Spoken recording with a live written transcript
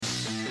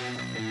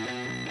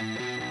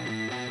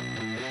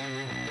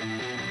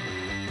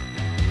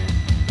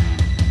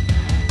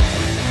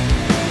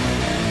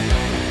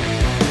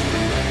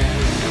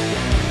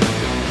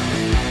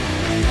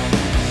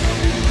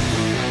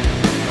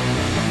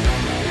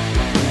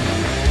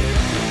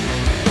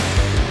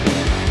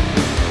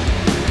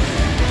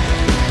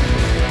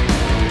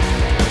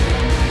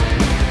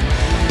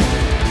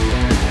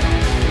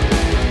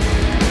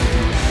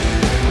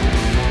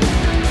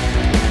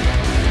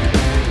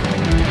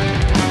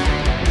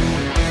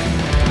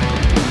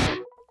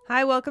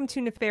Hi, welcome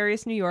to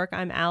Nefarious New York.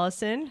 I'm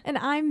Allison. And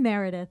I'm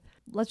Meredith.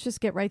 Let's just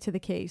get right to the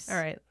case. All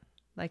right.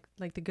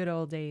 Like the good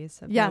old days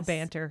of yes. no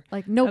banter.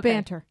 Like no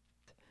banter.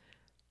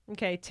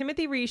 Okay.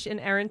 Timothy Reish and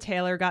Erin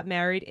Taylor got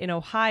married in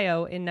Ohio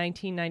in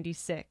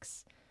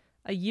 1996.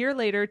 A year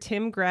later,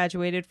 Tim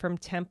graduated from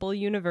Temple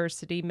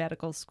University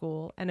Medical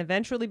School and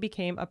eventually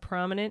became a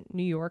prominent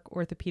New York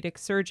orthopedic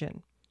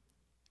surgeon.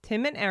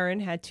 Tim and Erin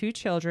had 2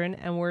 children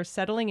and were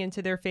settling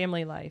into their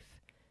family life.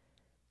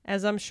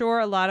 As I'm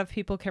sure a lot of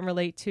people can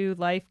relate to,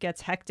 life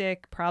gets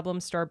hectic,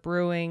 problems start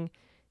brewing.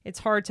 It's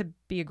hard to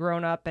be a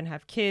grown-up and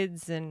have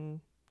kids and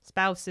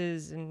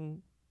spouses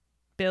and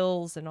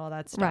bills and all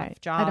that stuff.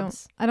 Right.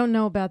 Jobs. I don't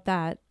know about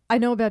that. I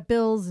know about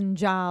bills and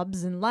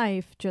jobs and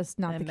life, just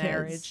not and the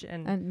marriage kids.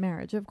 And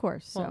marriage, of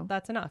course. Well, so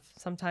that's enough.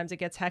 Sometimes it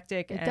gets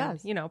hectic it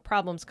and, does.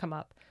 Problems come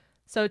up.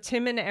 So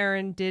Tim and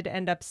Erin did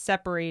end up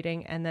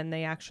separating, and then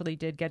they actually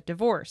did get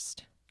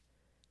divorced.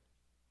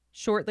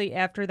 Shortly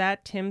after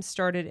that, Tim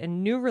started a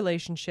new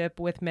relationship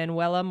with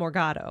Manuela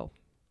Morgado.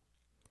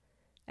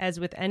 As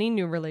with any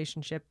new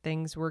relationship,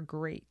 things were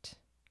great.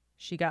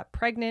 She got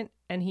pregnant,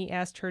 and he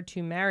asked her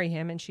to marry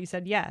him, and she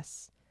said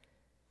yes.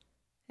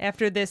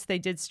 After this, they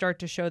did start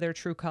to show their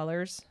true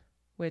colors,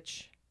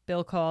 which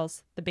Bill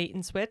calls the bait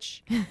and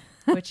switch,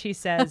 which he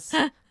says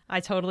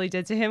I totally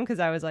did to him because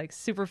I was like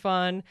super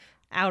fun,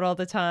 out all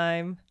the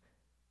time,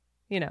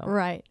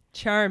 right,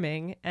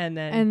 charming, and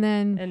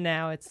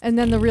now it's and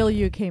then the real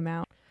you came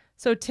out.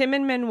 So Tim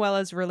and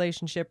Manuela's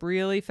relationship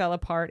really fell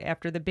apart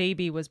after the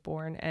baby was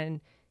born,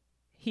 and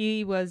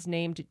he was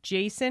named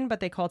Jason,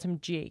 but they called him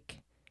Jake.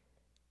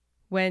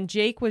 When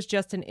Jake was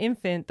just an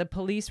infant, the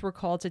police were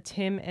called to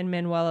Tim and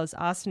Manuela's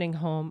Ossining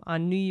home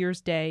on New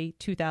Year's Day,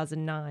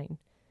 2009.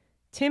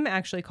 Tim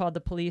actually called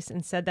the police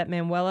and said that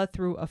Manuela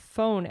threw a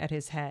phone at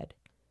his head.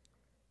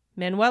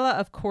 Manuela,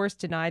 of course,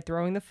 denied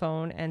throwing the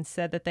phone and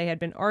said that they had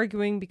been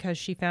arguing because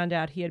she found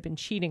out he had been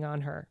cheating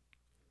on her.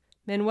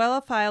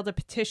 Manuela filed a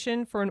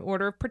petition for an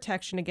order of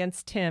protection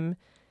against Tim,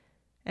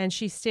 and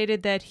she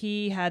stated that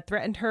he had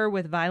threatened her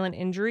with violent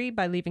injury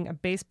by leaving a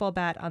baseball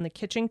bat on the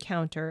kitchen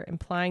counter,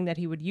 implying that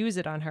he would use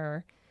it on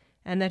her,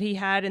 and that he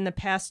had in the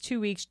past 2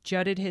 weeks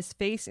jutted his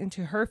face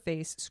into her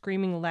face,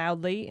 screaming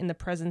loudly in the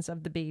presence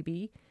of the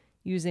baby,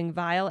 using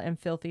vile and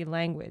filthy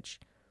language.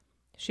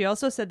 She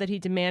also said that he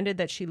demanded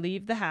that she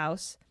leave the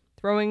house,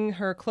 throwing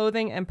her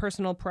clothing and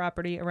personal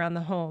property around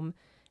the home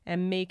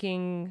and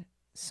making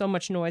so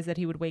much noise that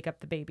he would wake up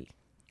the baby.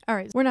 All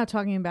right. We're not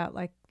talking about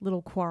like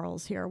little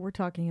quarrels here. We're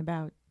talking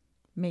about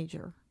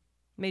major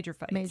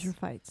fights. Major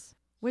fights.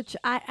 Which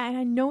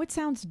I know it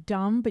sounds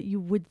dumb, but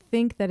you would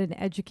think that an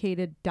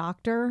educated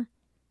doctor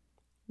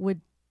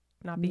would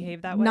not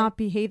behave that way. Not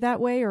behave that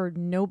way or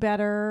know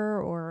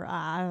better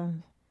or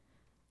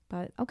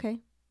but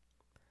okay.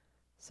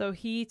 So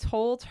he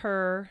told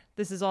her,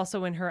 this is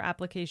also in her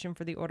application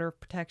for the order of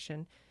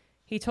protection,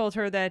 he told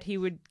her that he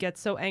would get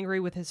so angry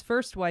with his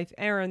first wife,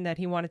 Erin, that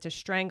he wanted to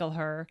strangle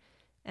her,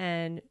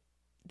 and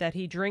that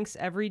he drinks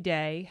every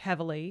day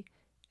heavily,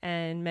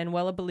 and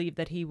Manuela believed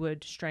that he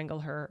would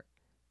strangle her.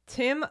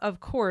 Tim, of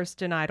course,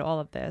 denied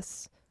all of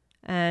this,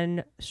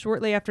 and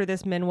shortly after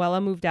this, Manuela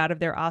moved out of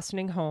their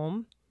Ossining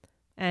home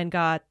and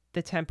got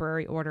the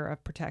temporary order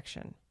of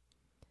protection.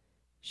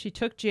 She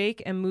took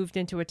Jake and moved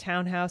into a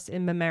townhouse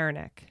in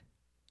Mamaroneck.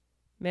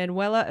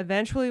 Manuela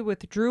eventually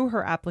withdrew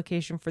her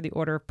application for the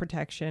order of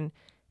protection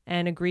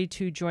and agreed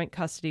to joint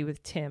custody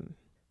with Tim,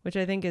 which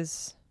I think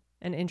is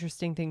an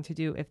interesting thing to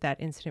do if that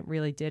incident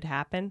really did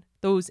happen.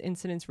 Those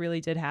incidents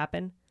really did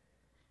happen.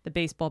 The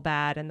baseball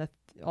bat and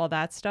all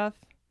that stuff.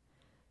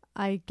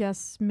 I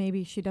guess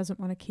maybe she doesn't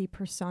want to keep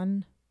her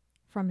son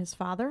from his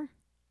father.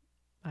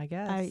 I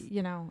guess.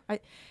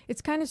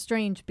 It's kind of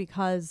strange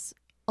because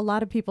a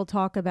lot of people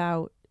talk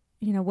about,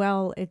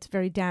 it's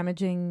very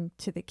damaging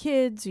to the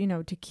kids,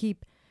 to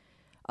keep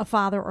a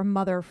father or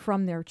mother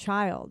from their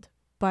child.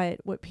 But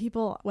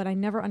what I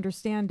never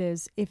understand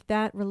is if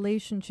that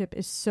relationship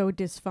is so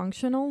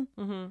dysfunctional,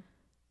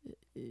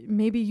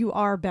 maybe you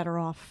are better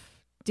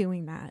off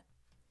doing that.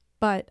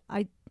 But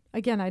I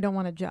don't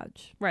want to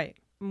judge. Right.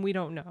 We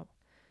don't know.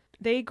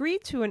 They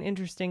agreed to an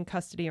interesting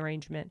custody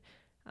arrangement.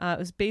 It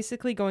was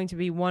basically going to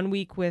be 1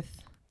 week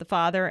with the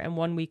father and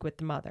 1 week with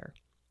the mother,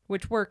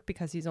 which worked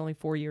because he's only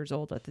 4 years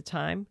old at the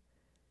time.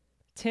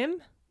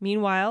 Tim,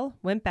 meanwhile,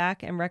 went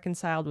back and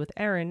reconciled with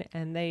Erin,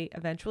 and they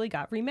eventually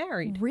got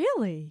remarried.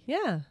 Really?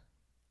 Yeah.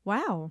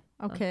 Wow.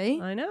 Okay.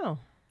 I know.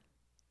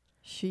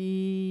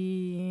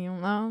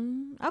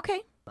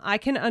 Okay. I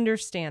can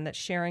understand that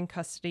sharing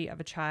custody of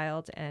a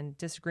child and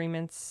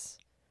disagreements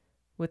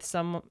with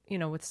someone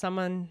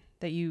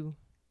that you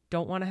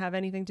don't want to have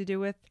anything to do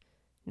with,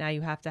 now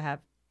you have to have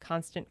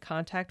constant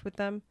contact with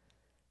them,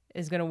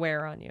 is going to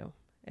wear on you.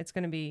 It's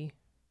going to be...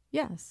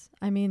 Yes.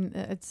 I mean,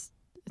 it's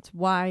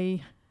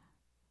why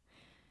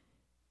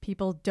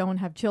people don't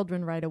have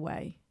children right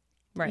away.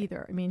 Right.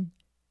 Either. I mean,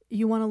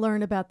 you want to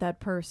learn about that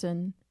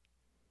person,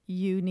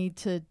 you need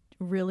to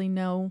really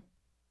know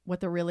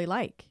what they're really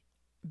like.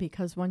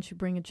 Because once you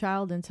bring a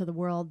child into the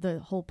world, the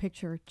whole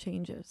picture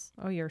changes.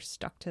 Oh, you're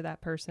stuck to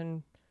that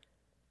person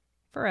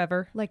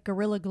forever. Like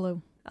Gorilla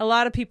Glue. A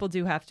lot of people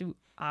do have to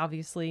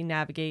obviously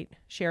navigate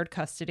shared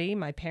custody.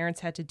 My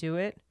parents had to do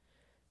it.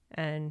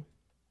 And,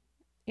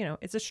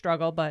 it's a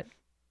struggle, but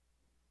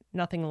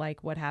nothing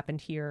like what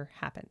happened here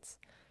happens.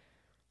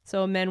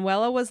 So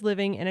Manuela was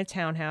living in a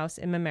townhouse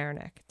in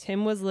Mamaroneck.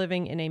 Tim was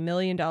living in a $1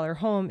 million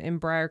home in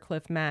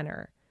Briarcliff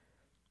Manor.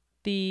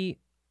 The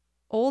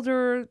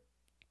older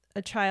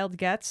a child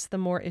gets, the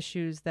more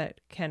issues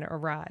that can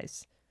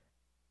arise.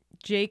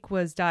 Jake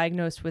was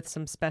diagnosed with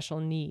some special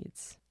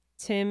needs.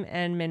 Tim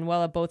and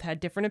Manuela both had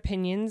different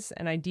opinions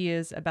and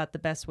ideas about the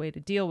best way to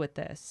deal with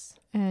this.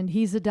 And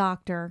he's a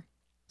doctor,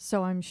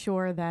 so I'm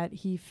sure that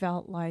he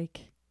felt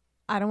like,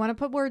 I don't want to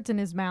put words in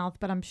his mouth,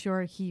 but I'm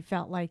sure he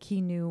felt like he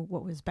knew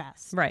what was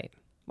best. Right.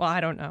 Well, I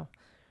don't know.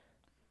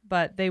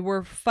 But they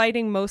were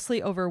fighting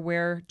mostly over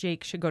where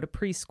Jake should go to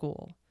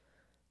preschool.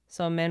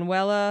 So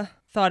Manuela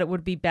thought it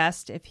would be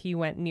best if he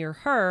went near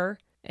her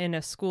in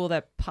a school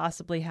that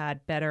possibly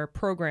had better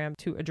program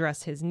to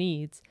address his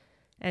needs.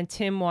 And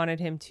Tim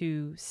wanted him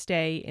to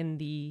stay in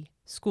the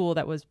school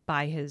that was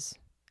by his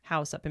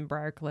house up in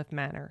Briarcliff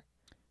Manor.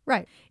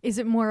 Right. Is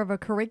it more of a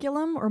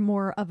curriculum or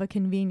more of a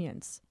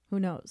convenience? Who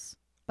knows?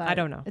 But I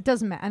don't know. It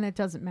doesn't matter, and it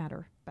doesn't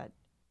matter. But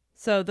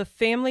so the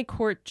family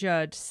court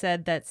judge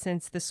said that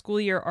since the school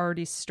year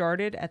already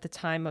started at the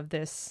time of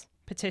this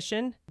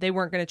petition, they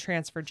weren't going to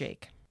transfer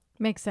Jake.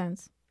 Makes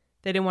sense.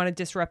 They didn't want to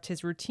disrupt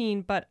his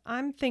routine, but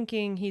I'm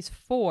thinking he's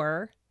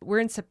 4. We're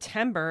in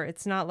September.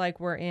 It's not like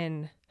we're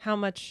in... How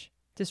much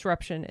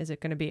disruption is it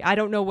going to be? I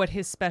don't know what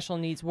his special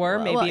needs were.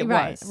 Maybe it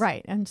was.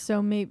 Right. And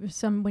so maybe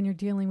when you're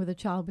dealing with a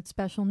child with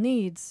special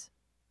needs,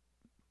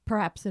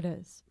 perhaps it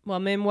is. Well,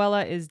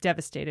 Manuela is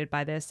devastated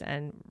by this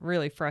and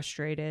really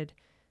frustrated.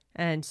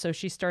 And so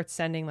she starts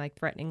sending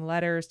threatening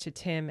letters to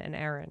Tim and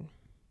Aaron.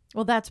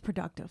 Well, that's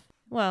productive.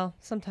 Well,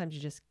 sometimes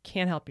you just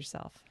can't help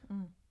yourself.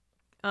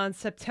 On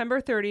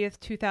September 30th,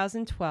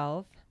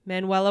 2012,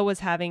 Manuela was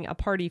having a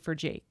party for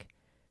Jake.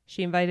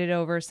 She invited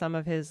over some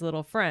of his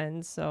little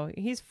friends. So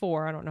he's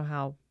 4. I don't know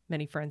how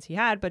many friends he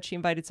had, but she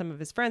invited some of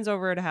his friends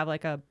over to have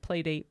a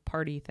play date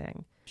party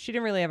thing. She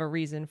didn't really have a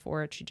reason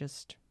for it. She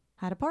just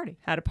had a party.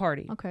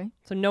 Okay.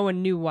 So no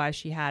one knew why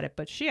she had it,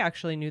 but she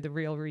actually knew the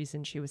real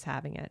reason she was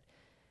having it.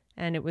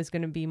 And it was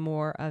going to be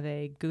more of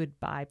a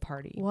goodbye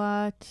party.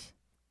 What?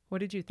 What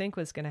did you think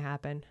was going to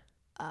happen?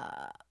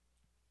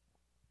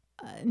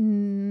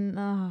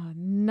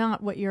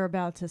 Not what you're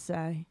about to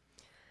say.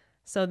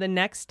 So the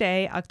next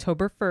day,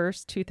 October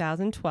 1st,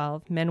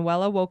 2012,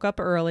 Manuela woke up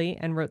early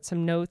and wrote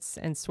some notes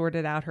and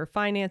sorted out her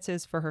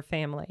finances for her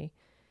family.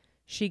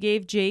 She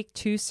gave Jake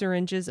 2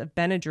 syringes of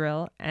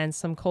Benadryl and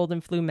some cold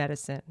and flu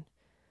medicine.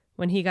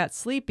 When he got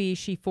sleepy,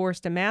 she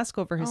forced a mask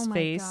over his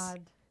face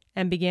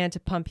and began to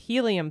pump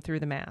helium through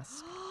the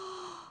mask.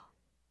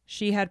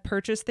 She had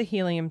purchased the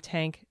helium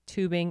tank,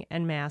 tubing,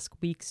 and mask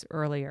weeks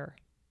earlier.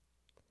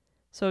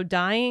 So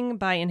dying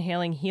by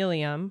inhaling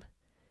helium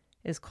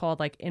is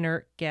called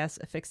inert gas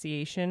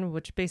asphyxiation,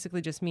 which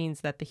basically just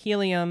means that the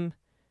helium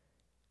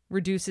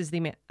reduces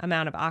the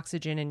amount of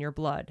oxygen in your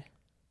blood.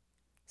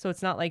 So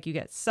it's not like you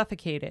get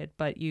suffocated,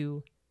 but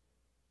you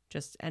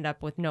just end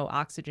up with no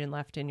oxygen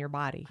left in your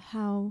body.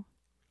 How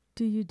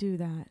do you do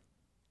that?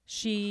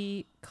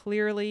 She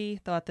clearly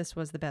thought this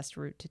was the best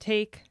route to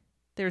take.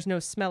 There's no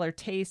smell or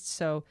taste,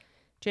 so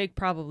Jake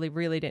probably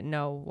really didn't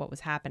know what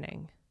was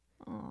happening.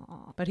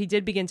 Aww. But he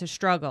did begin to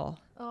struggle.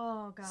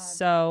 Oh, God.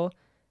 So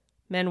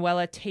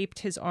Manuela taped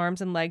his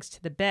arms and legs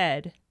to the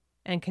bed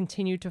and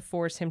continued to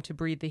force him to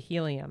breathe the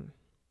helium.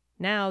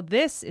 Now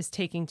this is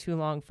taking too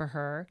long for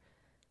her,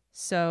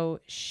 so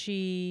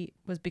she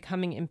was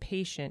becoming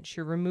impatient.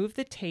 She removed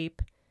the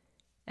tape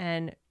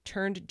and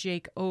turned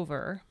Jake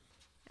over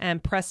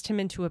and pressed him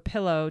into a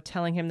pillow,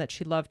 telling him that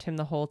she loved him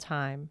the whole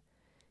time.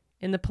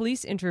 In the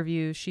police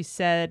interview, she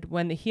said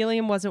when the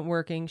helium wasn't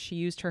working, she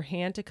used her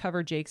hand to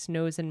cover Jake's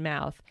nose and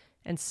mouth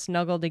and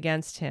snuggled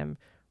against him,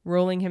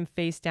 rolling him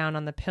face down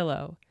on the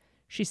pillow.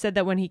 She said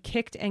that when he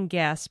kicked and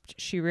gasped,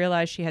 she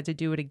realized she had to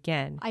do it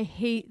again. I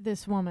hate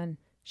this woman.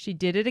 She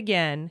did it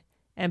again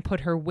and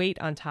put her weight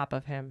on top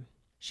of him.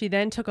 She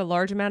then took a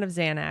large amount of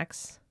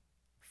Xanax,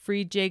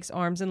 freed Jake's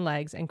arms and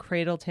legs, and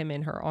cradled him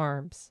in her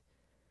arms.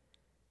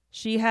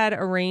 She had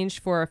arranged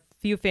for a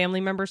few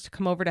family members to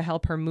come over to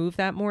help her move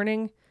that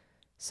morning.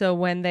 So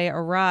when they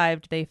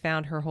arrived, they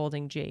found her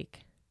holding Jake.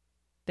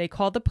 They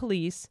called the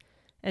police,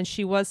 and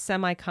she was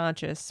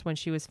semi-conscious when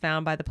she was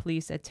found by the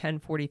police at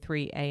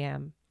 10:43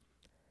 a.m.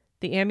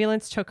 The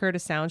ambulance took her to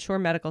Sound Shore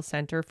Medical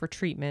Center for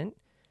treatment,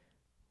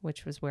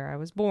 which was where I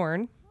was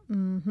born.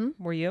 Mm-hmm.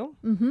 Were you?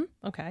 Mm-hmm.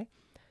 Okay.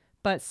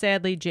 But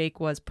sadly, Jake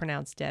was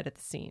pronounced dead at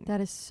the scene.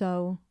 That is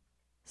so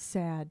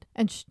sad.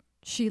 And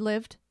she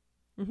lived?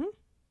 Mm-hmm.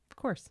 Of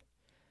course.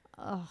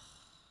 Ugh.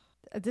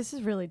 This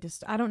is really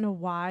just, I don't know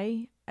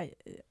why.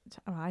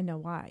 I know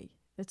why.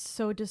 It's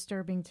so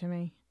disturbing to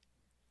me.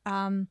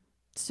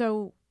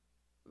 So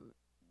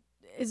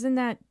isn't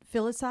that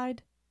filicide?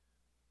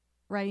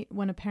 Right?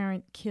 When a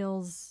parent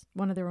kills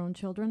one of their own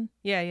children?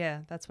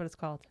 Yeah, that's what it's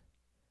called.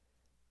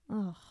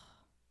 Oh.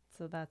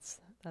 So that's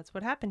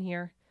what happened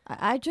here.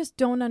 I just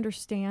don't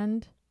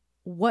understand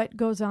what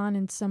goes on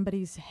in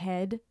somebody's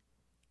head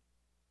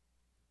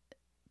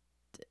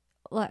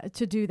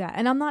to do that.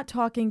 And I'm not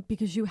talking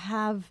because you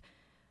have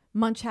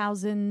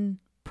Munchausen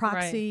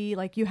proxy,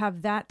 like you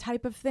have that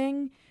type of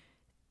thing.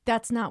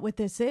 That's not what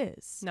this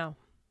is. No.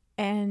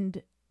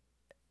 And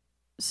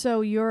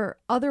so you're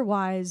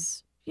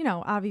otherwise, you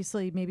know,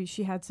 obviously maybe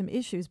she had some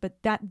issues, but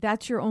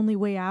that's your only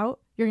way out?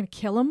 You're going to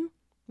kill him?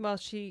 Well,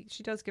 she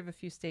does give a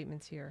few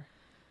statements here.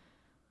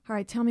 All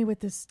right, tell me what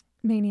this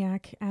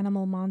maniac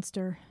animal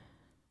monster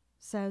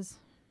says.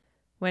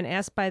 When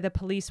asked by the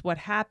police what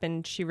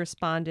happened, she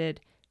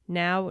responded,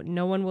 "Now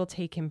no one will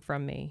take him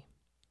from me."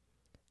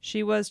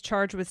 She was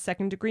charged with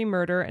second-degree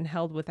murder and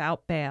held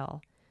without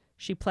bail.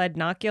 She pled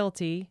not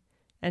guilty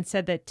and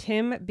said that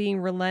Tim being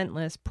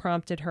relentless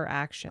prompted her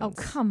actions. Oh,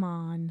 come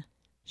on.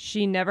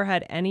 She never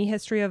had any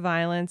history of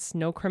violence,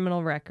 no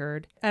criminal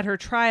record. At her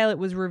trial, it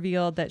was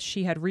revealed that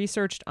she had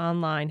researched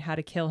online how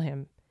to kill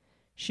him.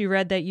 She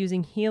read that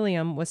using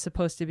helium was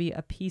supposed to be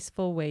a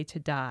peaceful way to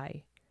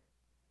die.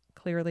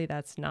 Clearly,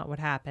 that's not what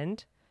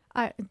happened.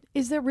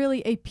 Is there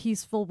really a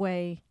peaceful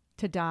way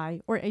to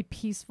die or a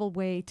peaceful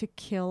way to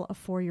kill a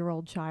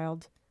 4-year-old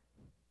child?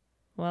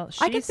 Well,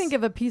 I could think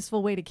of a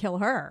peaceful way to kill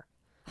her.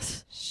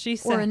 She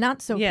said, or a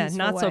not so peaceful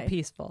not way. so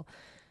peaceful.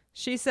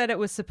 She said it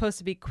was supposed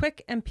to be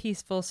quick and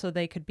peaceful so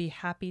they could be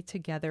happy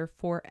together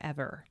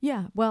forever.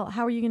 Yeah, well,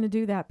 how are you going to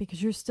do that?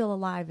 Because you're still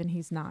alive and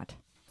he's not.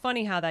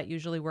 Funny how that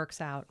usually works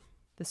out.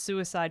 The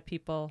suicide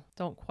people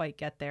don't quite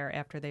get there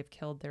after they've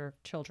killed their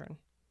children.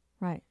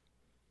 Right.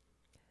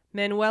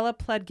 Manuela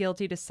pled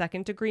guilty to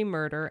second-degree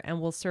murder and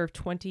will serve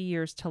 20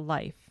 years to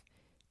life.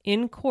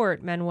 In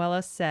court,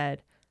 Manuela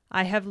said,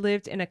 "I have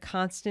lived in a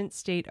constant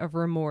state of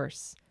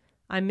remorse.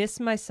 I miss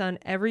my son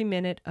every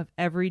minute of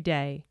every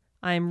day.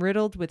 I am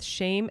riddled with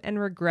shame and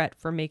regret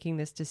for making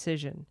this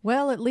decision."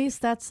 Well, at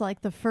least that's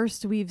like the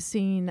first we've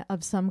seen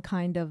of some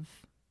kind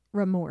of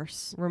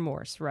remorse.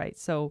 Remorse, right.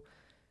 So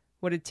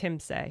what did Tim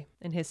say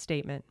in his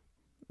statement?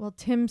 Well,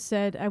 Tim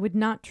said, "I would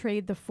not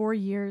trade the 4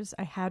 years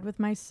I had with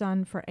my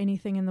son for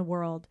anything in the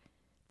world.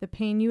 The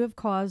pain you have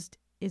caused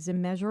is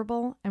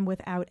immeasurable and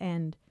without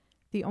end.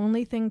 The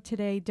only thing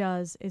today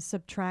does is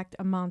subtract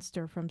a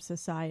monster from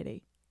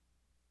society."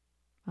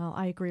 Well,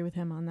 I agree with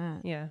him on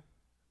that. Yeah.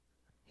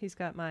 He's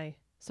got my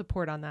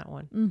support on that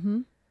one.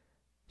 Mm-hmm.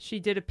 She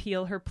did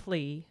appeal her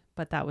plea,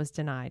 but that was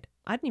denied.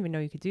 I didn't even know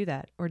you could do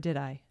that, or did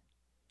I?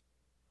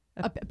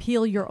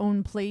 Appeal your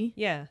own plea?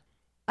 Yeah.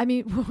 I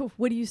mean,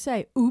 what do you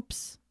say?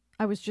 Oops,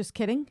 I was just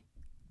kidding?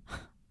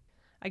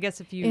 I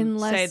guess if you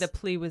say the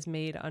plea was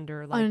made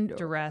under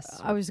duress.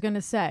 I was going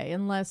to say,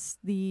 unless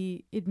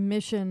the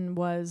admission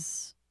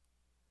was,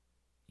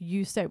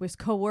 you say it was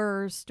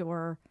coerced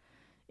or,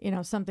 you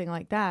know, something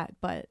like that.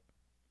 But,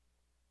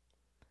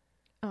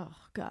 oh,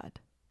 God.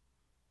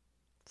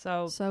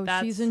 So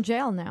she's in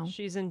jail now.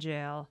 She's in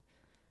jail.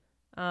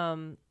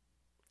 And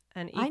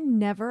I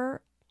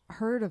never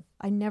heard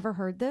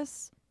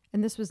this,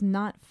 and this was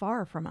not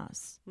far from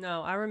us.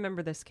 No, I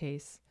remember this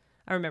case.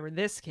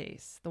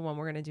 The one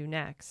we're going to do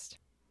next.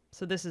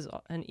 So this is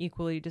an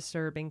equally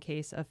disturbing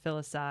case of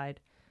filicide,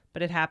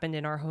 but it happened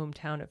in our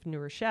hometown of New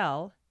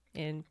Rochelle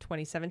in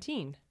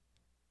 2017.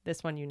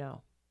 This one you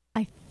know.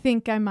 I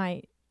think I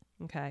might.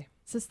 Okay.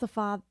 Is this the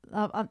father?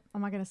 I'm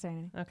not going to say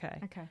anything. Okay.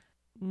 Okay.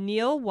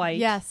 Neil White.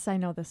 Yes, I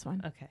know this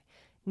one. Okay.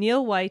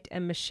 Neil White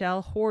and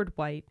Michelle Horde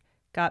White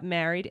got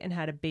married and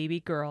had a baby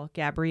girl,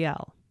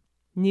 Gabrielle.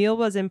 Neil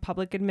was in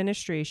public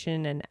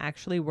administration and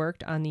actually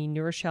worked on the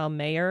New Rochelle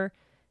mayor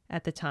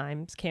at the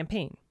time's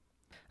campaign.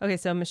 Okay,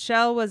 so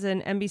Michelle was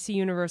an NBC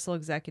Universal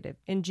executive.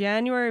 In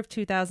January of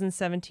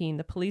 2017,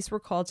 the police were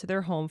called to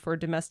their home for a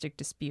domestic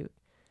dispute.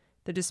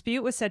 The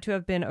dispute was said to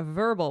have been a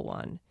verbal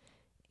one.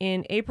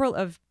 In April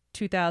of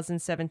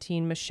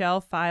 2017,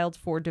 Michelle filed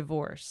for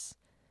divorce.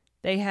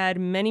 They had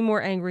many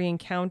more angry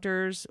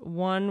encounters.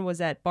 One was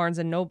at Barnes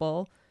 &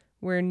 Noble,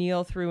 where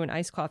Neil threw an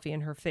iced coffee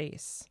in her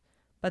face.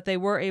 But they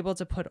were able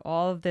to put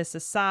all of this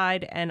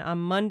aside, and on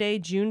Monday,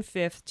 June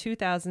 5th,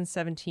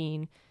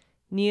 2017,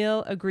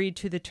 Neil agreed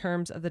to the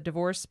terms of the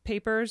divorce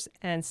papers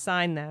and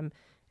signed them,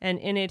 and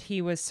in it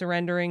he was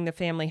surrendering the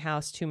family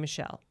house to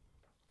Michelle.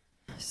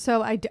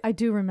 So I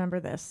do remember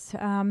this.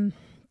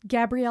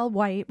 Gabrielle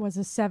White was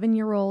a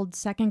 7-year-old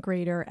second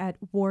grader at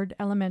Ward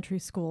Elementary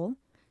School.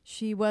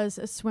 She was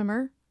a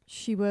swimmer.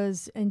 She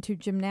was into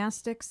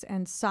gymnastics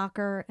and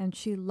soccer, and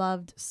she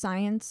loved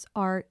science,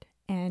 art,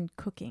 and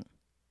cooking.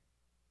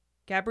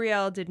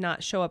 Gabrielle did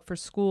not show up for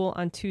school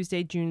on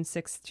Tuesday, June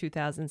 6,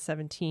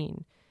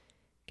 2017.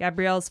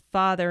 Gabrielle's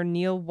father,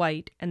 Neil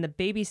White, and the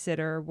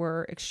babysitter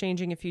were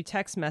exchanging a few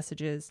text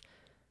messages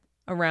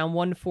around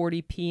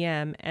 1:40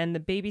 p.m., and the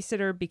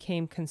babysitter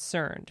became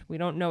concerned. We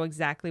don't know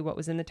exactly what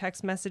was in the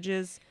text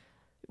messages.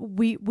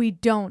 We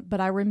don't, but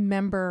I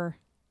remember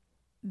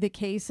the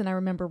case, and I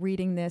remember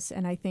reading this,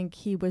 and I think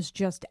he was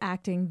just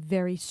acting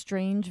very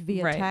strange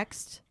via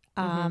text.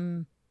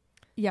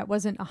 Yeah, it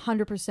wasn't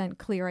 100%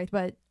 clear,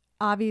 but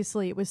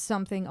obviously it was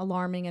something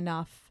alarming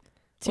enough.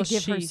 to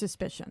give her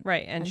suspicion.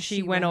 Right, and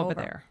she went over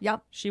there.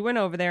 Yep. She went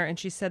over there, and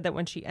she said that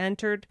when she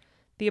entered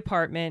the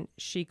apartment,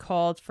 she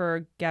called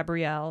for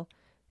Gabrielle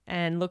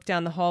and looked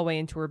down the hallway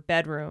into her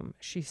bedroom.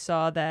 She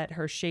saw that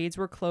her shades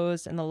were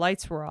closed and the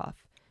lights were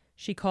off.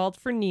 She called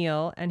for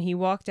Neil, and he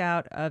walked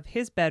out of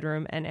his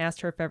bedroom and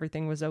asked her if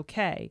everything was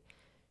okay.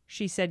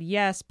 She said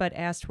yes, but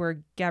asked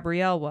where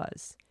Gabrielle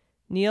was.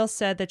 Neil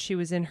said that she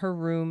was in her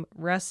room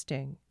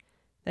resting.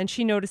 Then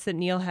she noticed that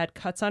Neil had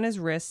cuts on his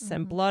wrists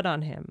and blood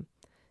on him.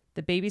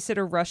 The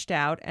babysitter rushed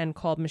out and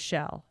called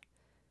Michelle.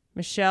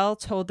 Michelle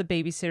told the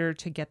babysitter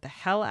to get the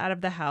hell out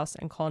of the house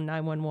and call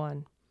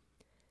 911.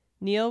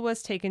 Neil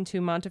was taken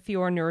to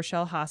Montefiore New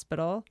Rochelle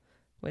Hospital,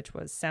 which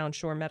was Sound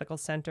Shore Medical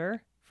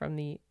Center from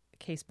the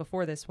case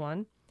before this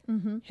one.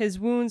 Mm-hmm. His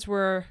wounds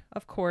were,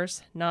 of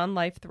course,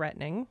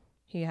 non-life-threatening.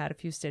 He had a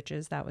few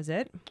stitches. That was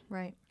it.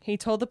 Right. He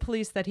told the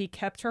police that he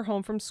kept her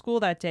home from school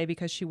that day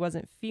because she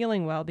wasn't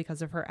feeling well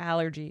because of her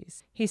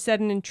allergies. He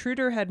said an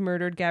intruder had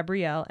murdered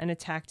Gabrielle and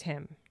attacked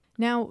him.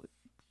 Now,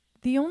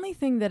 the only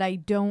thing that I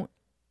don't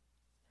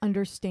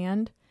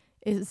understand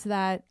is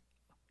that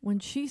when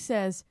she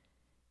says,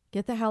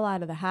 get the hell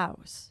out of the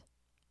house,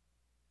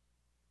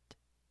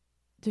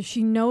 does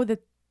she know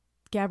that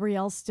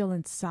Gabrielle's still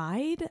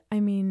inside? I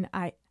mean,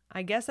 I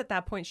guess at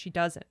that point she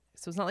doesn't.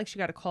 So it's not like she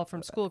got a call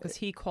from school because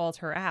he called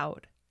her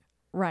out.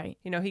 Right.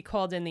 You know, he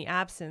called in the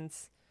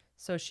absence.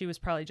 So she was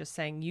probably just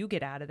saying, you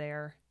get out of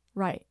there.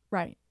 Right.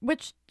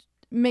 Which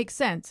makes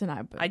sense.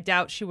 And I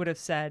doubt she would have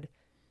said,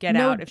 get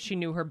out if she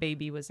knew her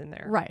baby was in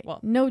there. Right. Well,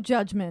 no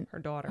judgment. Her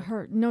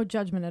daughter. No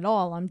judgment at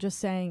all. I'm just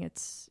saying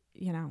it's,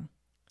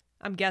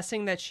 I'm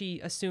guessing that she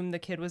assumed the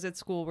kid was at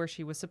school where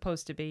she was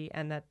supposed to be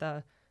and that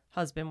the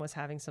husband was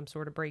having some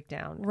sort of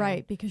breakdown.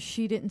 Right, because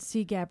she didn't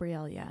see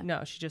Gabrielle yet.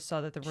 No, she just saw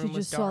that the room was dark. She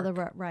just saw the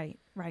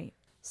right.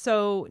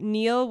 So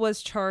Neil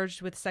was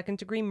charged with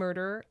second-degree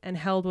murder and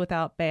held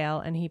without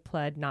bail, and he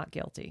pled not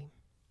guilty.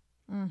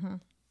 Mm-hmm.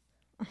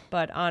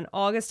 But on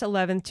August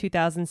 11th,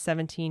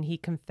 2017, he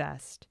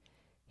confessed.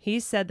 He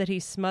said that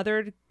he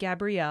smothered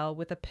Gabrielle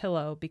with a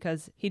pillow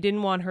because he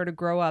didn't want her to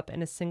grow up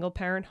in a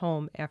single-parent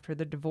home after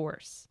the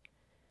divorce.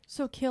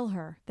 So kill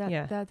her.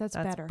 That's better.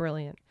 That's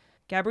brilliant.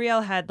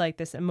 Gabrielle had like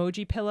this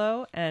emoji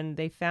pillow, and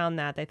they found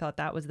that. They thought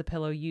that was the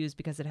pillow used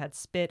because it had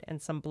spit and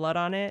some blood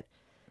on it.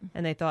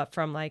 And they thought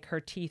from like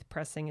her teeth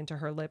pressing into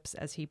her lips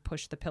as he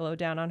pushed the pillow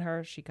down on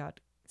her, she got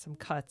some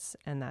cuts,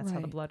 and that's how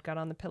the blood got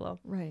on the pillow.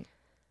 Right.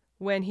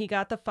 When he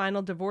got the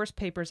final divorce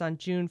papers on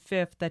June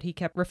 5th, that he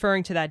kept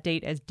referring to that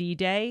date as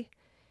D-Day,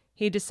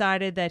 he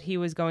decided that he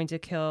was going to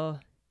kill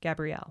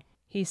Gabrielle.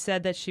 He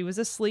said that she was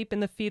asleep in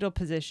the fetal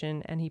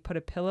position, and he put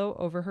a pillow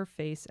over her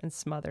face and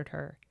smothered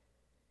her.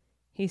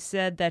 He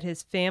said that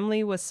his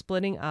family was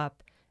splitting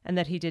up and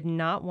that he did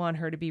not want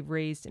her to be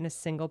raised in a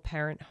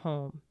single-parent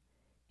home.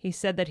 He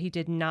said that he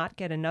did not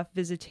get enough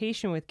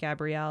visitation with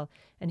Gabrielle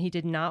and he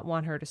did not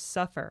want her to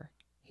suffer.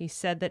 He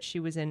said that she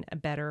was in a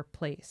better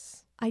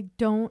place. I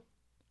don't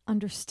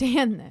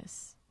understand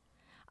this.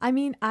 I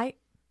mean,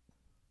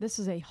 this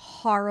is a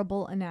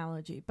horrible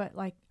analogy, but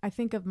like I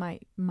think of my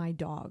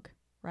dog,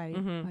 right?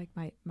 Mm-hmm.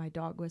 Like my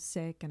dog was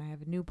sick and I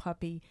have a new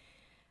puppy.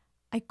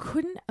 I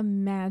couldn't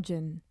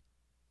imagine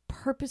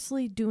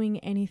purposely doing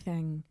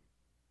anything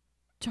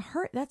to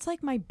hurt. That's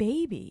like my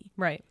baby.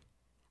 Right.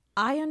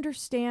 I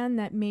understand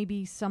that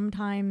maybe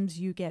sometimes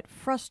you get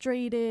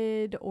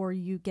frustrated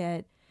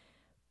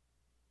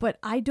but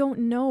I don't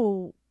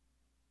know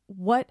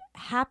what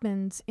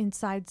happens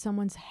inside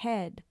someone's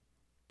head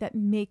that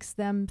makes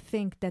them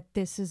think that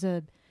this is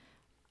a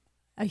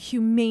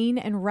humane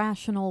and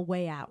rational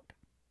way out.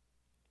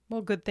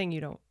 Well, good thing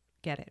you don't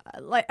get it.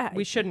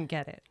 We shouldn't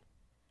get it.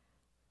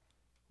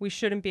 We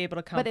shouldn't be able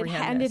to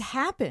comprehend it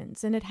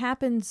happens, and it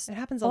happens a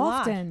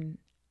often. lot.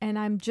 And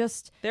I'm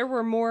just... There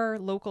were more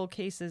local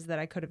cases that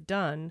I could have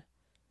done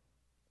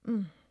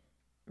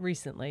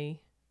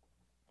recently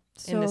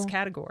in this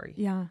category.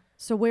 Yeah.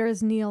 So where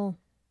is Neil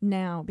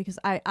now? Because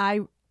I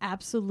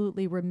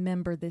absolutely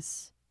remember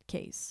this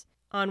case.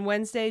 On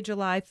Wednesday,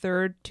 July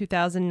 3rd,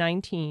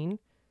 2019,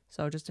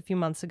 so just a few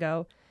months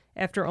ago,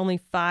 after only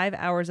 5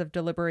 hours of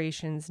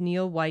deliberations,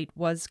 Neil White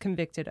was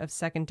convicted of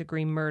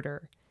second-degree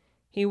murder.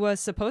 He was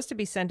supposed to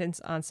be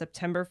sentenced on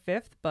September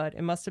 5th, but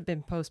it must have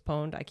been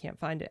postponed. I can't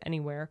find it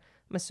anywhere.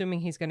 I'm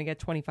assuming he's going to get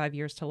 25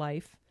 years to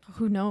life.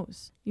 Who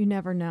knows? You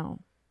never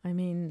know. I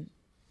mean,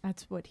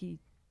 that's what he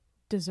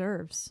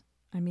deserves.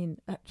 I mean,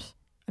 a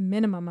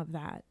minimum of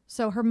that.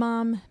 So her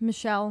mom,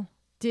 Michelle,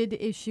 did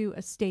issue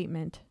a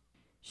statement.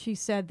 She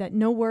said that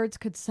no words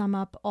could sum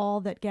up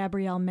all that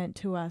Gabrielle meant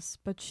to us,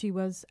 but she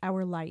was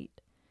our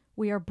light.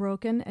 We are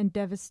broken and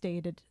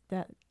devastated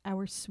that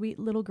our sweet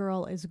little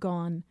girl is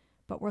gone,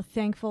 but we're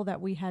thankful that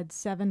we had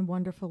 7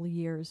 wonderful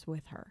years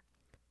with her.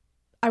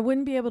 I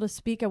wouldn't be able to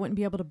speak. I wouldn't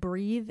be able to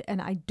breathe.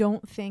 And I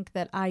don't think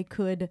that I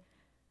could,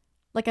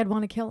 I'd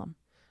want to kill him.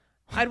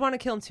 I'd want to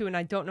kill him too. And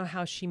I don't know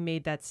how she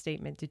made that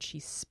statement. Did she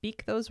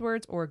speak those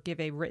words or give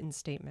a written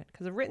statement?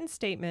 Because a written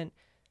statement,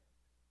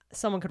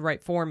 someone could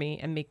write for me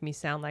and make me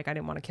sound like I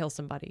didn't want to kill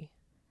somebody.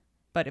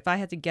 But if I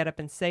had to get up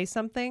and say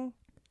something,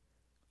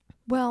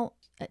 Well,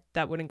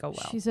 that wouldn't go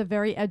well. she's a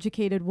very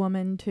educated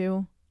woman,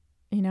 too.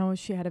 You know,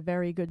 she had a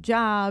very good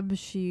job.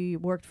 She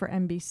worked for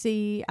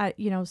NBC.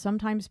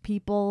 Sometimes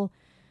people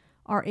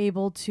are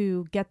able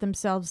to get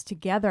themselves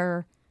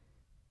together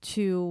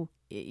to,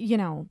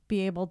 be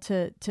able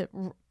to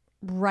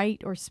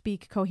write or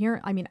speak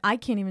coherent. I mean, I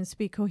can't even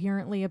speak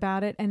coherently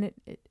about it, and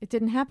it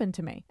didn't happen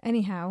to me.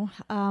 Anyhow,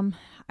 I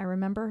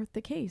remember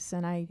the case,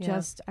 and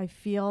I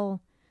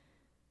feel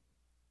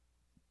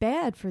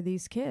bad for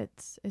these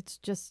kids. It's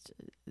just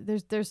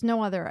there's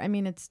no other. I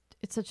mean, it's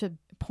such a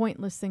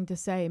pointless thing to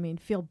say. I mean,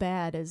 feel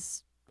bad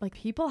is like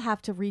people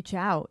have to reach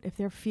out if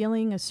they're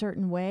feeling a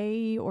certain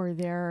way or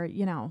they're,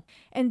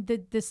 And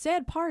the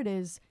sad part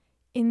is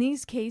in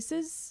these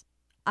cases,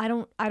 I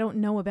don't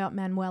know about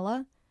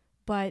Manuela,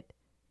 but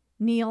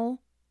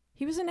Neil,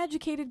 he was an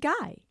educated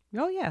guy.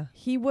 Oh yeah.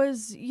 He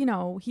was,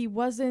 he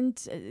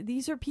wasn't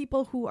these are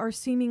people who are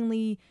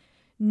seemingly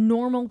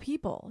normal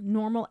people,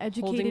 normal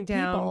educated holding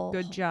down people.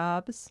 Good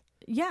jobs.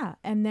 Yeah,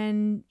 and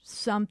then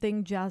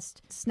something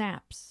just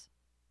snaps.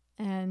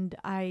 And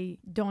I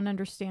don't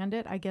understand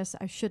it. I guess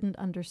I shouldn't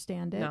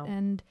understand it. No.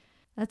 And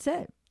that's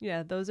it.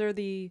 Yeah, those are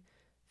the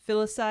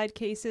filicide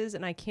cases,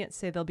 and I can't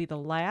say they'll be the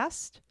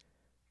last,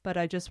 but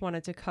I just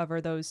wanted to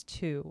cover those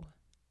two.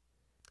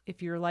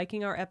 If you're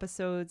liking our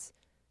episodes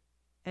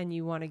and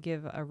you want to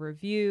give a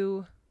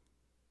review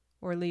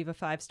or leave a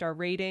 5-star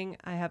rating,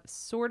 I have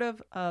sort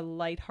of a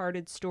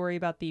lighthearted story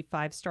about the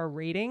 5-star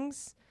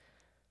ratings.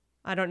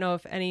 I don't know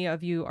if any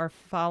of you are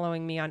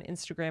following me on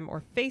Instagram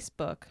or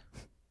Facebook,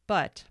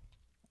 but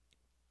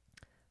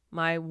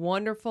my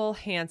wonderful,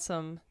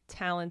 handsome,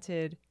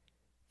 talented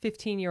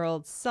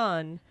 15-year-old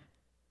son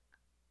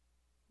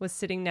was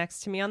sitting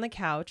next to me on the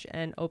couch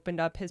and opened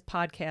up his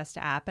podcast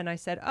app. And I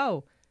said,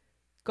 oh,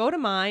 go to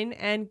mine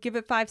and give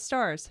it 5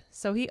 stars.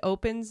 So he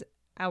opens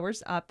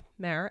ours up,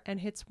 Mara, and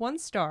hits 1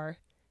 star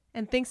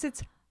and thinks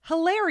it's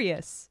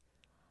hilarious.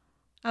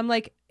 I'm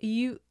like,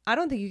 I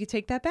don't think you could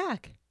take that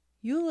back.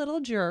 You little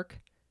jerk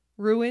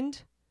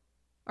ruined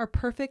our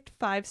perfect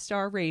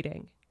 5-star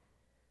rating.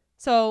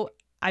 So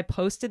I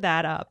posted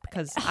that up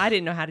because I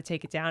didn't know how to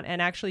take it down.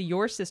 And actually,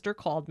 your sister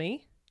called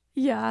me.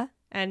 Yeah.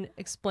 And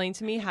explained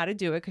to me how to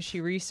do it because she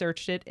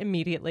researched it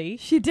immediately.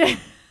 She did.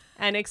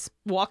 And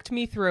walked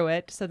me through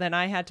it. So then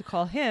I had to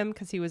call him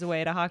because he was away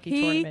at a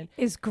hockey tournament.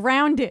 He is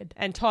grounded.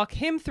 And talk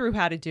him through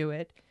how to do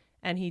it.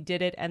 And he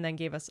did it and then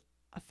gave us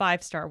a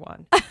 5-star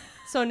one.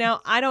 So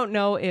now I don't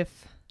know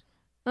if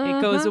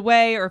it goes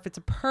away or if it's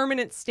a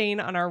permanent stain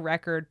on our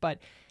record. But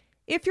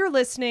if you're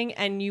listening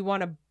and you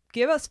want to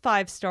give us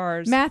 5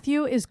 stars.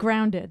 Matthew is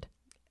grounded.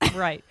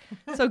 Right.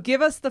 So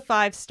give us the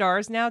 5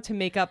 stars now to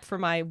make up for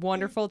my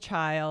wonderful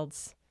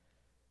child's.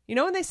 You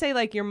know when they say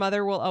like your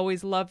mother will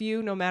always love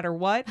you no matter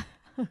what?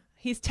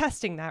 He's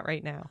testing that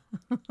right now.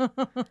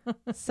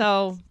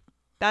 So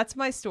that's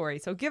my story.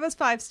 So give us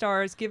 5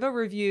 stars. Give a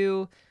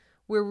review.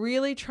 We're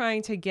really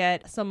trying to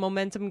get some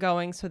momentum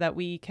going so that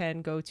we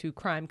can go to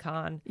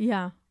CrimeCon.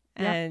 Yeah.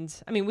 And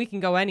I mean, we can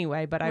go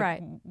anyway, but I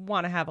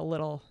want to have a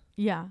little.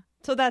 Yeah.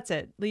 So that's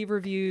it. Leave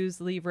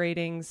reviews, leave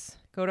ratings,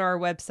 go to our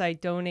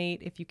website,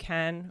 donate if you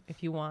can,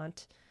 if you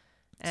want.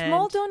 And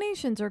small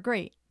donations are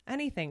great.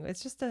 Anything.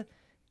 It's just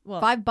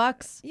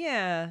 $5.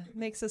 Yeah.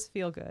 Makes us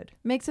feel good.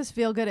 Makes us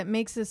feel good. It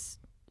makes us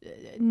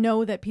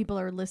know that people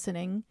are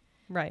listening.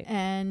 Right.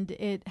 And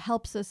it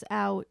helps us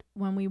out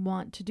when we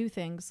want to do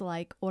things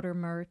like order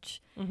merch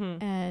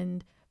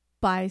and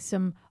buy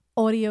some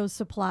audio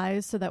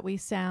supplies so that we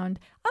sound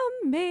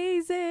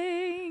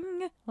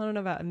amazing. I don't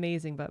know about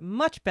amazing, but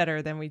much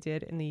better than we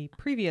did in the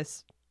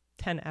previous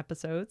 10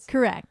 episodes.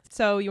 Correct.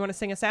 So you want to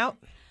sing us out?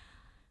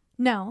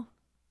 No.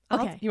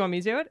 Okay. You want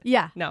me to do it?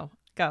 Yeah. No.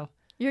 Go.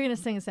 You're going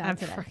to sing us out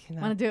today.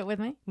 Want to do it with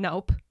me?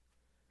 Nope.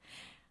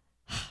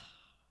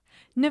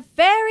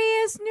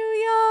 Nefarious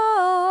New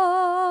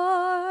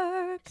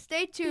York.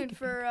 Stay tuned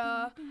for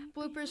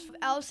bloopers from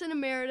Allison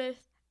and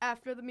Meredith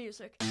after the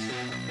music.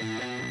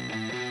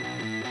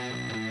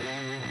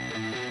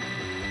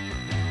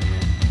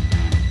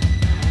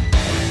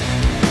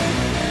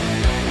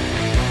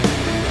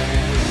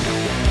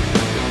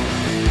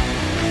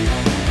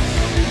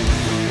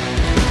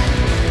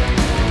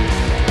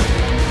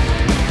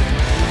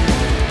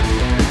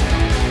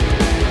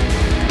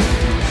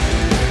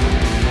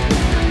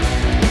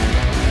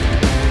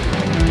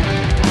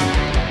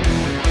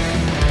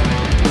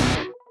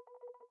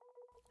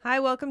 Hi,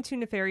 welcome to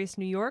Nefarious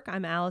New York.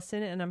 I'm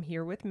Allison, and I'm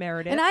here with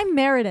Meredith. And I'm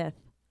Meredith.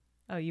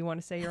 Oh, you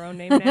want to say your own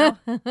name now?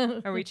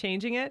 Are we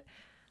changing it?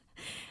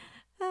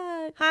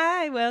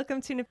 Hi, welcome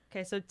to...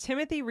 Okay, so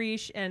Timothy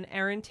Reish and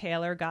Erin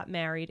Taylor got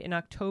married in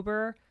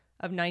October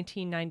of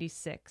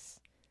 1996.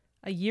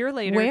 A year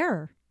later...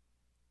 Where?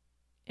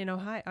 In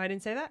Ohio. Oh, I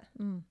didn't say that?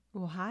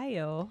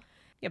 Ohio.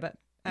 Yeah, but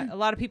a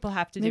lot of people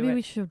have to do it. Maybe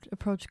we should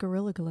approach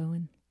Gorilla Glue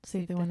and see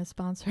if they want to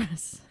sponsor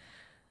us.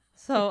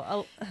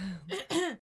 So...